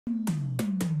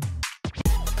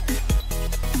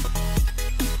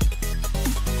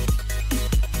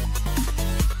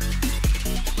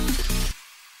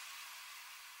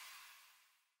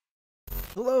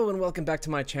Hello and welcome back to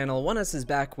my channel. Oneus is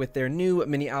back with their new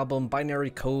mini album, Binary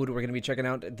Code. We're going to be checking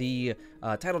out the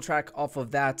title track off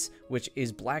of that, which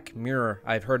is Black Mirror.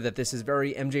 I've heard that this is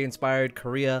very MJ inspired.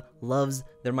 Korea loves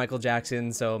their Michael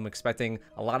Jackson, so I'm expecting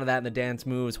a lot of that in the dance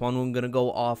moves. Hwanwoong gonna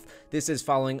go off. This is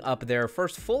following up their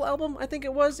first full album, I think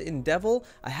it was, in Devil.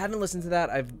 I hadn't listened to that.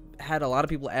 I've had a lot of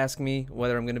people ask me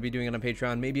whether I'm going to be doing it on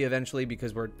Patreon, maybe eventually,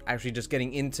 because we're actually just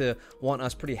getting into Want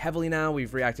Us pretty heavily now.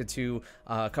 We've reacted to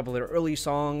a couple of their early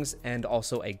songs and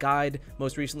also a guide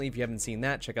most recently. If you haven't seen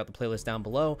that, check out the playlist down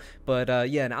below. But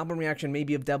yeah, an album reaction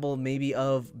maybe of Devil, maybe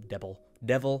of Devil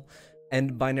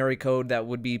and Binary Code. That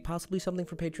would be possibly something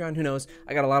for Patreon, who knows.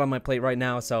 I got a lot on my plate right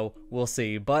now, so we'll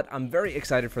see. But I'm very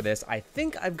excited for this. I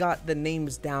think I've got the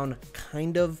names down,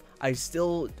 kind of. I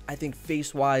think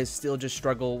face-wise, still just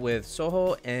struggle with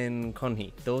Soho and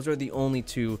Konhee. Those are the only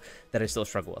two that I still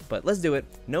struggle with. But let's do it.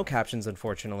 No captions,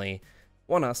 unfortunately.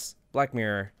 Oneus, Black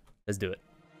Mirror, let's do it.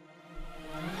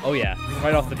 Oh yeah,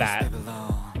 right off the bat.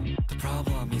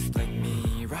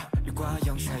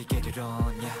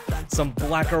 Some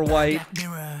black or white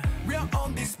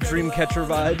Dreamcatcher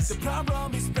vibes.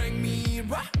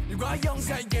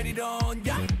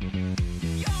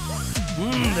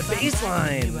 The bass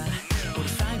line.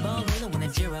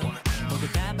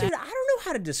 Dude, I don't know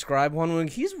how to describe Hwanwoong.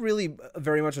 He's really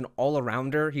very much an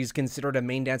all-arounder. He's considered a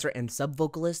main dancer and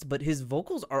sub-vocalist, but his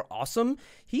vocals are awesome.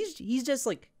 He's just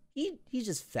like, he's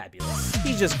just fabulous.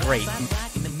 He's just great.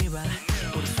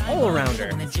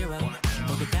 All-arounder.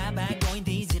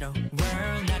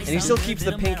 And he still keeps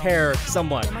the pink hair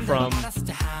somewhat from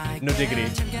No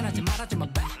Diggity.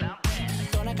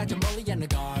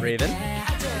 Raven.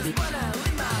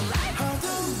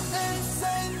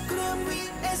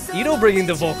 Ito bringing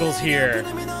the vocals here.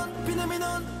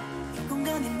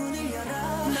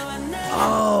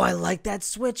 Oh, I like that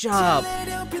switch up.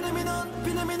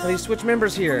 Oh, they switch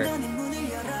members here.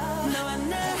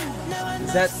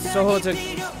 Is that Soho to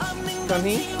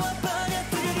Konhee?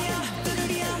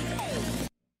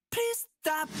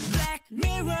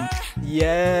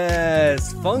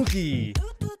 Yes, funky.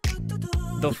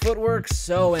 The footwork,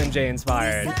 so MJ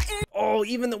inspired. Oh,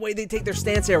 even the way they take their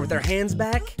stance here with their hands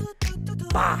back.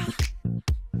 Bah.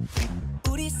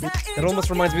 That almost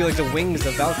reminds me of like the wings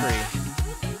of Valkyrie.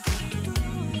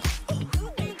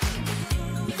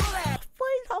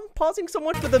 Wait, I'm pausing so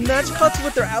much for the match cuts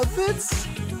with their outfits.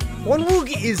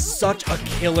 Hwanwoong is such a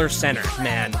killer center,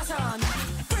 man.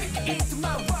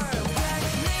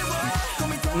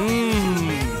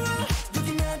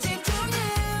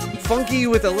 Funky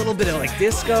with a little bit of like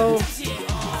disco.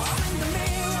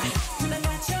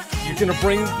 You're gonna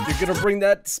bring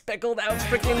that speckled out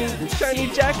freaking shiny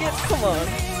jacket? Come on.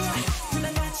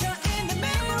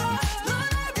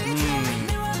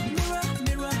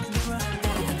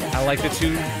 I like the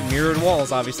two mirrored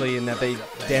walls, obviously, in that they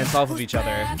dance off of each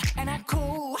other.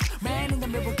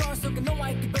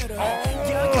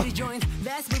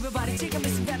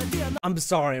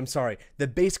 I'm sorry. The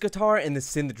bass guitar and the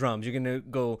synth drums. You're gonna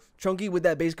go chunky with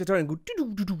that bass guitar and go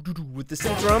doo-doo-doo-doo-doo with the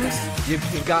synth drums.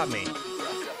 You've got me.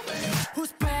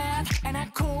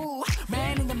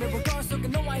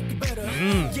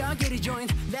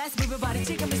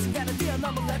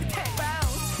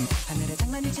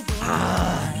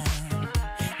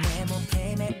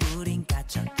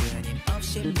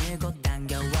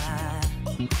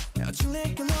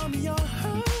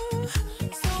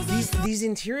 These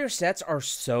interior sets are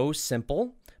so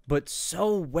simple, but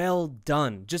so well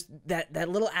done. Just that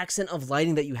little accent of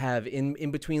lighting that you have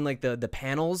in between like the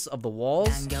panels of the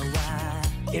walls.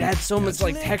 It adds so much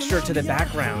like texture to the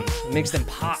background. It makes them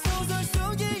pop.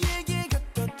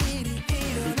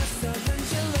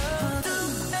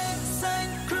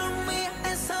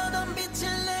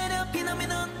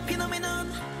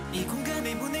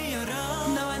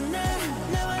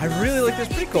 I really like this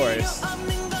pre-chorus.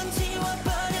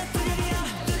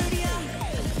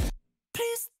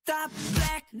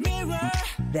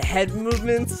 The head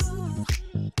movements.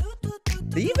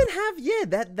 They even have, yeah,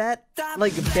 that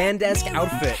like band-esque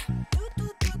outfit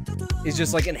is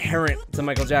just like inherent to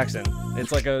Michael Jackson.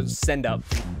 It's like a send-up.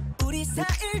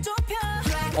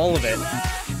 All of it.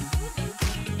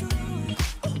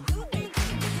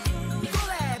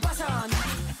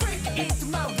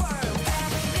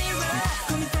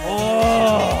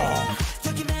 Oh!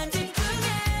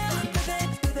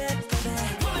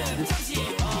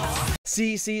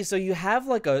 See, so you have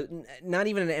like not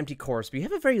even an empty chorus, but you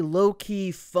have a very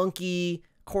low-key, funky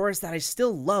chorus that I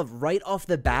still love right off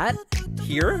the bat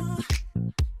here,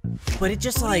 but it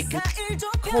just like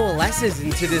coalesces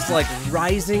into this like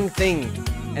rising thing,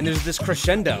 and there's this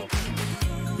crescendo,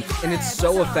 and it's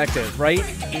so effective right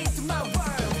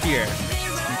here.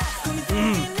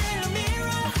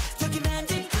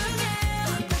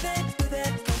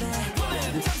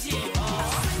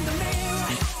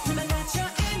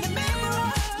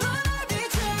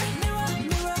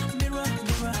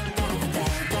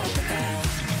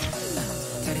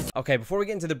 Okay, before we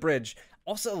get into the bridge,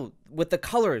 also with the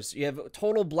colors, you have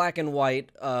total black and white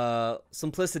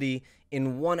simplicity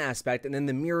in one aspect, and then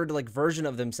the mirrored like version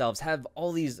of themselves have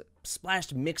all these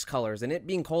splashed mixed colors, and it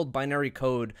being called binary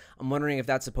code, I'm wondering if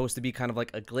that's supposed to be kind of like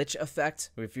a glitch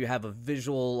effect, or if you have a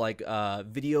visual like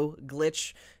video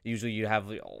glitch, usually you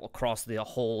have across the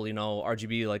whole, you know,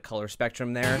 RGB like color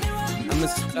spectrum there.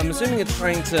 I'm assuming it's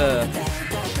trying to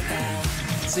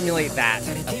simulate that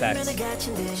effect.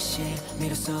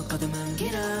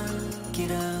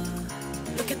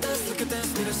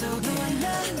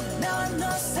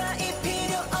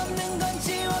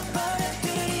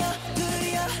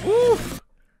 Woo!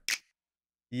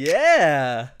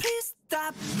 Yeah!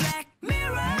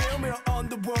 Mirror,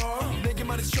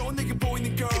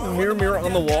 mirror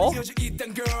on the wall?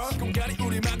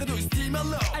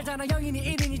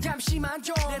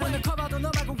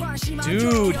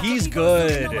 Dude, he's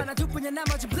good.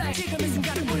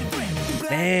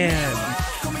 Man.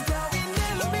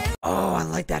 Oh, I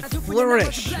like that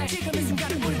flourish.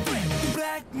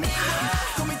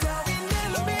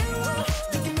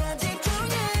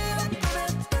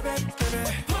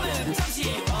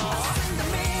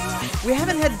 We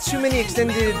haven't had too many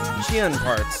extended Xian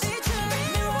parts.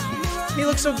 He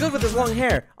looks so good with his long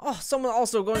hair. Oh, someone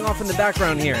also going off in the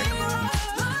background here.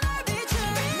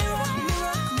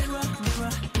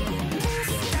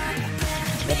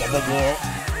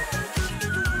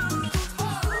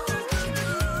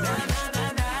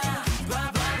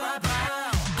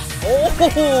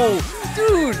 Oh,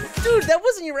 dude, that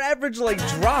wasn't your average like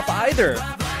drop either.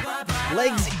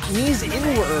 Legs, knees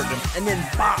inward, and then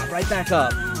bop, right back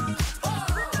up.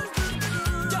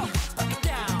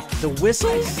 The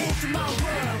whistles.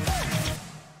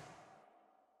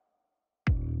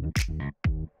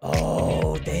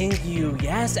 Oh, thank you.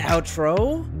 Yes,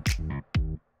 outro.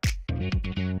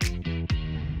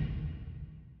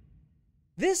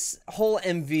 This whole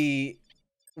MV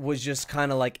was just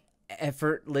kind of like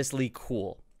effortlessly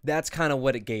cool. That's kind of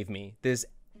what it gave me. This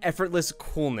effortless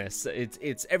coolness.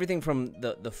 It's everything from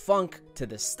the funk to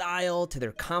the style to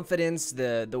their confidence,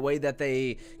 the way that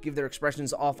they give their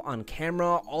expressions off on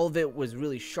camera. All of it was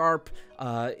really sharp.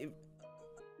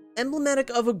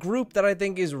 Emblematic of a group that I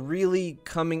think is really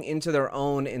coming into their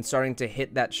own and starting to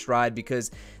hit that stride, because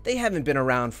they haven't been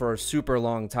around for a super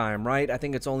long time, right? I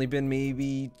think it's only been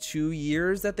maybe 2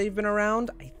 years that they've been around,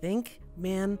 I think.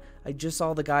 Man, I just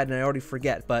saw the guide and I already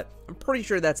forget, but I'm pretty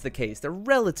sure that's the case. They're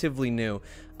relatively new.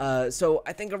 So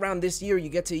I think around this year, you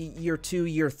get to year 2,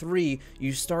 year 3,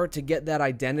 you start to get that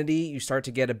identity. You start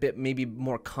to get a bit maybe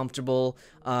more comfortable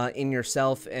in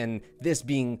yourself, and this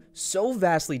being so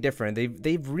vastly different.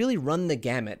 They've really run the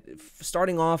gamut,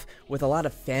 starting off with a lot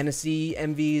of fantasy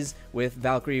MVs with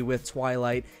Valkyrie, with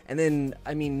Twilight, and then,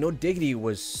 I mean, No Diggity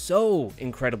was so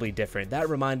incredibly different. That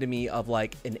reminded me of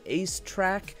like an Ace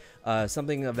track,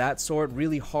 something of that sort,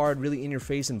 really hard, really in your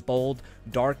face and bold,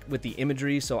 dark with the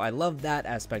imagery, so I love that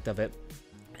aspect of it.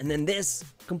 And then this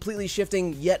completely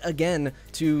shifting yet again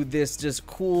to this just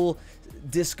cool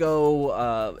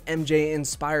disco MJ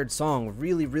inspired song.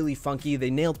 Really funky. They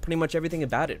nailed pretty much everything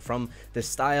about it, from the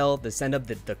style, the send up,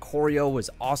 the choreo was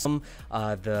awesome,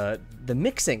 the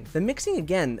mixing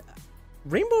again.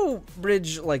 Rainbow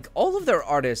Bridge, like all of their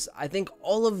artists, I think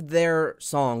all of their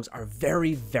songs are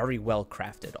very well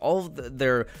crafted. All of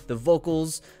the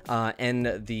vocals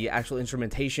and the actual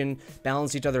instrumentation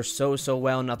balance each other so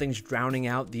well. Nothing's drowning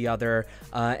out the other,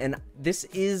 and this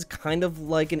is kind of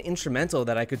like an instrumental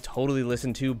that I could totally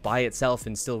listen to by itself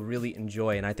and still really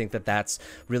enjoy. And I think that that's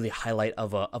really a highlight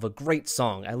of a great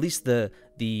song, at least the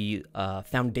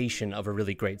foundation of a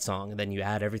really great song, and then you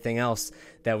add everything else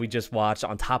that we just watched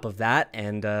on top of that,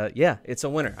 and yeah, it's a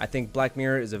winner. I think Black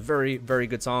Mirror is a very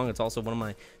good song. It's also one of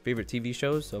my favorite TV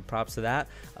shows, so props to that.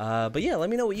 But yeah, let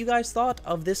me know what you guys thought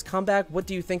of this comeback. What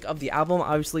do you think of the album?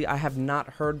 Obviously, I have not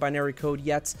heard Binary Code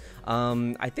yet.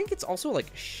 I think it's also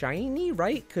like shiny,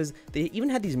 right? Because they even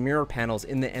had these mirror panels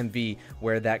in the MV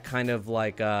where that kind of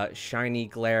like shiny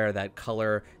glare, that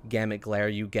color gamut glare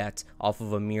you get off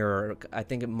of a mirror, I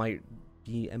think it might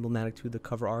be emblematic to the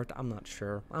cover art. I'm not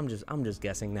sure. I'm just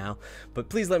guessing now. But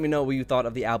please let me know what you thought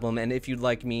of the album, and if you'd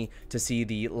like me to see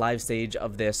the live stage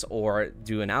of this or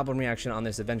do an album reaction on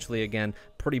this eventually. Again,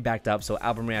 pretty backed up, so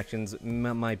album reactions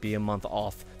might be a month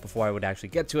off before I would actually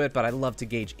get to it, but I'd love to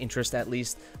gauge interest at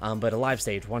least. But a live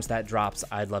stage, once that drops,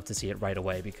 I'd love to see it right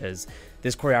away, because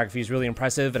this choreography is really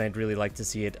impressive, and I'd really like to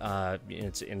see it in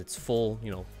its full,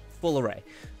 full array.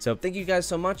 So thank you guys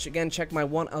so much. Again, check my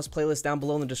Oneus playlist down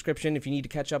below in the description if you need to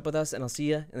catch up with us, and I'll see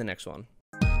you in the next one.